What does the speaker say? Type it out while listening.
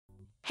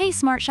Hey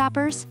smart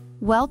shoppers,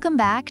 welcome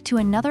back to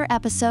another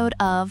episode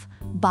of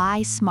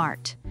Buy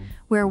Smart,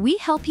 where we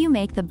help you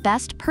make the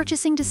best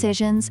purchasing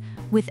decisions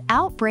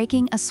without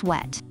breaking a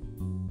sweat.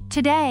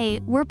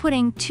 Today, we're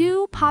putting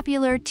two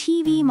popular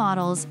TV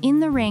models in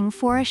the ring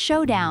for a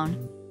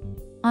showdown.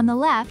 On the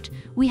left,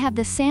 we have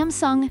the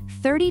Samsung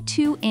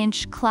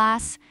 32-inch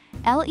class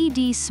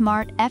LED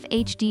Smart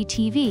FHD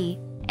TV,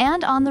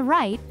 and on the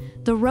right,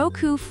 the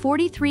Roku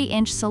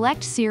 43-inch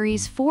Select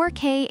Series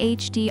 4K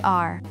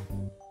HDR.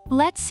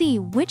 Let's see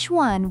which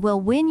one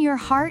will win your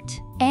heart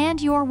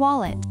and your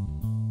wallet.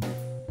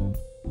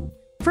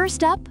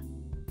 First up,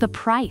 the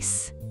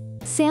price.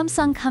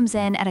 Samsung comes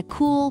in at a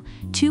cool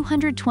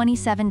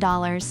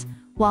 $227,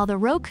 while the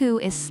Roku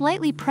is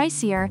slightly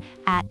pricier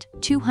at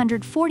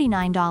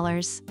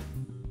 $249.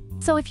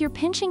 So if you're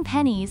pinching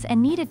pennies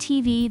and need a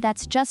TV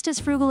that's just as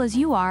frugal as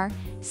you are,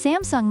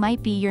 Samsung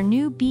might be your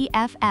new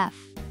BFF.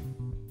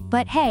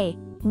 But hey,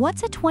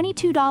 what's a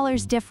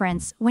 $22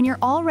 difference when you're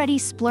already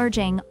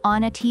splurging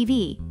on a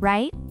TV,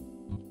 right?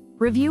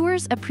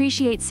 Reviewers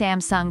appreciate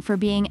Samsung for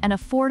being an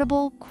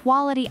affordable,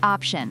 quality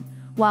option,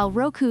 while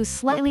Roku's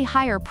slightly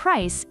higher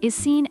price is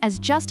seen as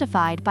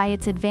justified by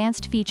its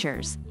advanced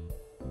features.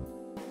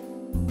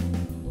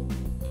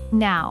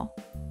 Now,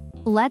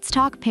 let's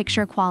talk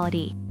picture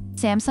quality.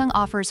 Samsung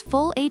offers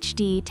full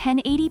HD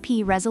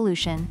 1080p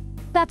resolution.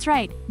 That's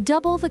right,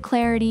 double the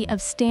clarity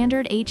of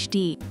standard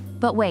HD.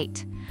 But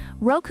wait,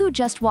 Roku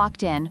just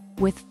walked in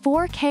with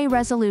 4K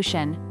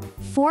resolution,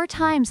 4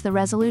 times the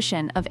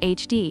resolution of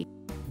HD.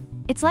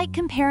 It's like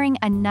comparing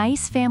a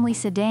nice family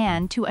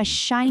sedan to a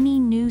shiny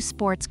new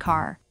sports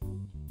car.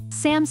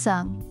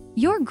 Samsung,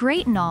 you're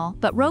great and all,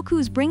 but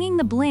Roku's bringing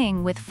the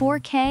bling with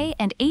 4K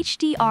and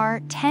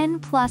HDR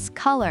 10+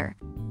 color.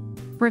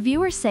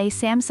 Reviewers say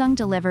Samsung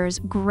delivers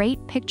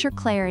great picture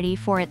clarity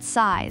for its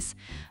size,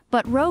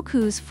 but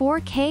Roku's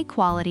 4K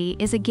quality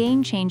is a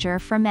game changer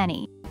for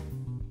many.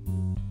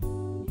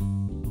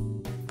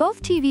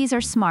 Both TVs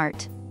are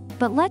smart,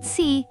 but let's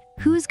see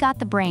who's got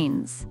the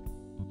brains.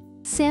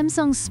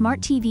 Samsung's Smart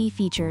TV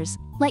features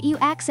let you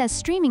access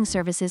streaming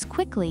services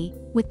quickly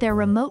with their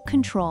remote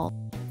control.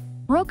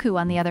 Roku,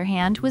 on the other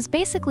hand, was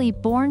basically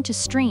born to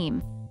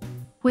stream.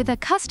 With a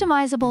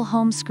customizable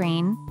home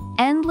screen,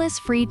 endless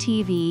free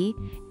TV,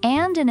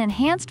 and an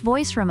enhanced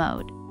voice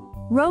remote,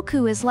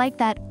 Roku is like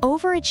that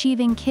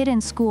overachieving kid in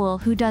school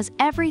who does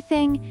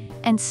everything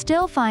and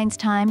still finds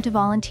time to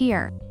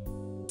volunteer.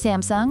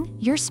 Samsung,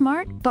 you're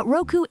smart, but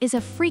Roku is a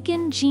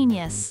freaking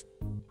genius.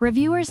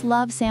 Reviewers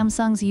love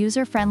Samsung's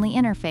user-friendly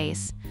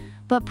interface,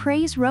 but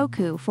praise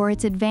Roku for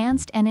its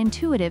advanced and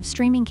intuitive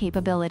streaming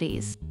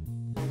capabilities.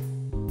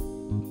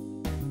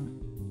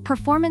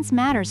 Performance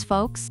matters,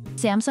 folks.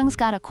 Samsung's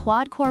got a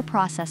quad-core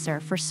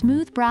processor for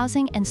smooth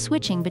browsing and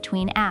switching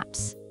between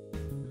apps.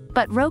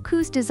 But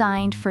Roku's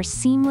designed for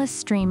seamless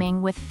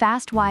streaming with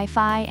fast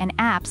Wi-Fi and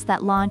apps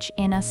that launch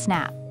in a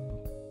snap.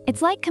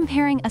 It's like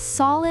comparing a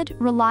solid,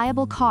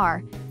 reliable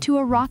car to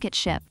a rocket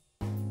ship.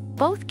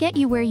 Both get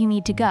you where you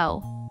need to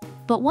go,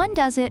 but one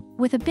does it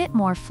with a bit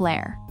more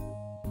flair.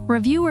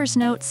 Reviewers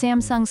note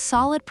Samsung's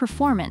solid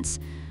performance,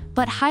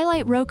 but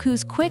highlight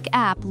Roku's quick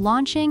app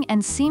launching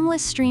and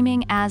seamless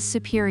streaming as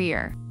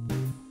superior.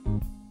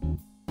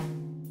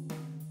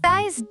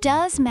 Size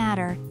does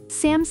matter.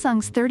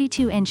 Samsung's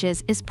 32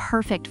 inches is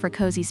perfect for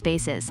cozy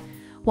spaces,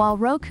 while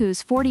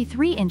Roku's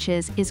 43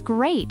 inches is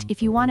great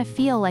if you want to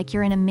feel like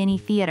you're in a mini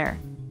theater.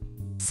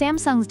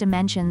 Samsung's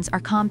dimensions are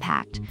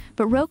compact,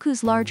 but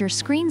Roku's larger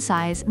screen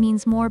size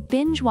means more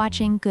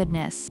binge-watching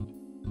goodness.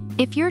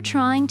 If you're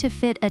trying to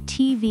fit a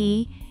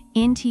TV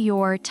into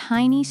your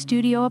tiny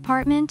studio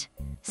apartment,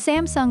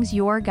 Samsung's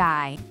your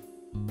guy.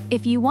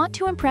 If you want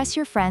to impress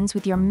your friends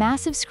with your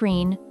massive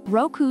screen,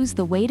 Roku's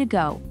the way to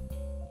go.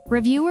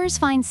 Reviewers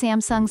find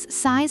Samsung's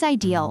size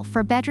ideal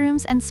for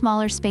bedrooms and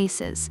smaller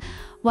spaces,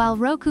 while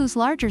Roku's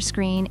larger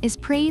screen is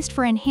praised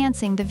for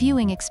enhancing the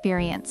viewing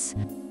experience.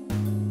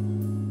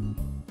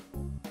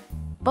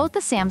 Both the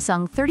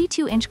Samsung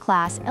 32-inch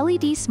class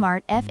LED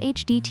Smart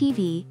FHD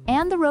TV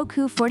and the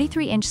Roku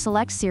 43-inch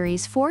Select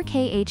Series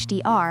 4K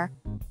HDR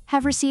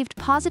have received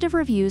positive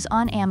reviews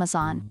on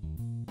Amazon.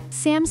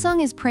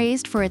 Samsung is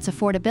praised for its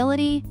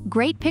affordability,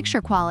 great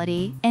picture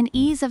quality, and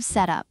ease of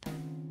setup.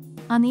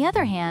 On the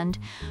other hand,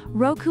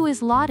 Roku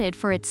is lauded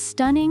for its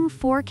stunning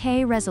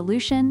 4K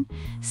resolution,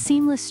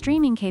 seamless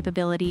streaming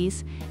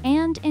capabilities,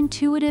 and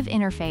intuitive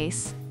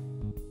interface.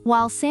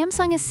 While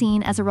Samsung is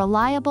seen as a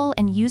reliable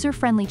and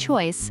user-friendly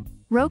choice,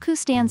 Roku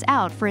stands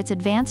out for its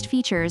advanced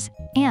features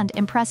and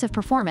impressive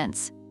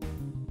performance.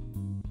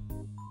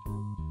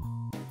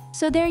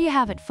 So there you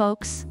have it,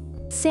 folks.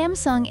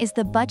 Samsung is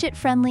the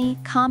budget-friendly,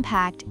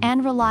 compact,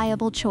 and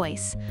reliable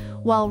choice,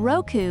 while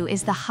Roku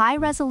is the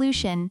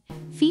high-resolution,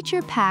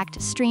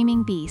 feature-packed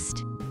streaming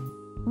beast.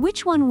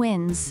 Which one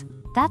wins?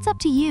 That's up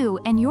to you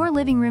and your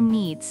living room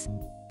needs.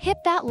 Hit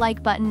that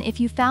like button if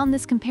you found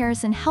this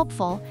comparison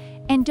helpful,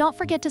 and don't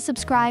forget to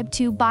subscribe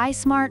to Buy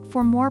Smart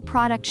for more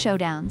product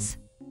showdowns.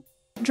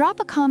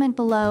 Drop a comment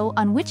below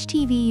on which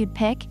TV you'd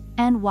pick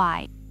and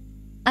why.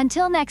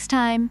 Until next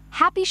time,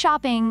 happy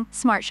shopping,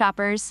 smart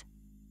shoppers!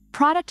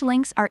 Product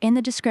links are in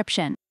the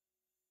description.